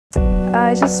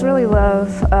I just really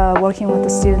love working with the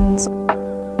students.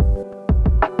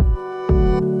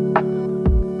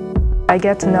 I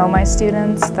get to know my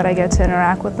students, that I get to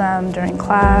interact with them during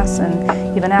class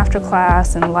and even after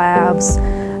class and labs.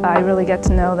 I really get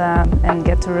to know them and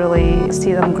get to really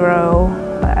see them grow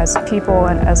as people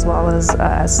and as well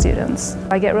as students.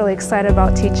 I get really excited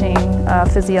about teaching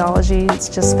physiology. It's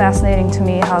just fascinating to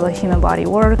me how the human body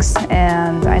works,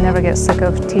 and I never get sick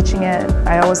of teaching it.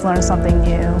 I always learn something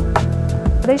new.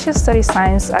 They should study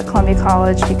science at Columbia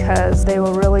College because they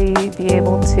will really be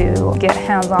able to get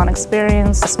hands-on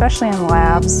experience, especially in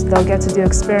labs. They'll get to do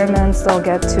experiments, they'll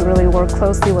get to really work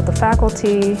closely with the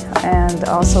faculty and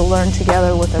also learn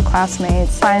together with their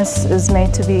classmates. Science is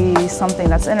made to be something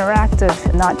that's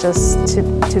interactive, not just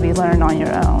to be learned on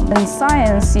your own. In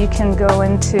science, you can go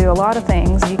into a lot of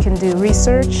things. You can do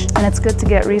research, and it's good to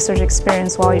get research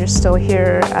experience while you're still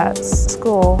here at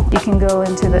school. You can go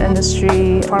into the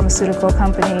industry, pharmaceutical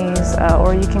companies,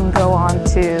 or you can go on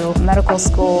to medical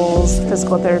schools,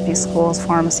 physical therapy schools,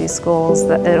 pharmacy schools.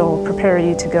 That it'll prepare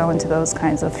you to go into those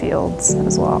kinds of fields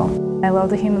as well. I love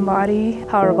the human body,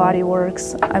 how our body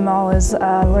works. I'm always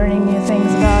learning new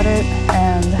things about it,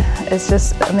 and it's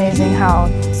just amazing how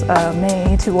it's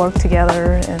made to work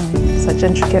together in such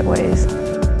intricate ways.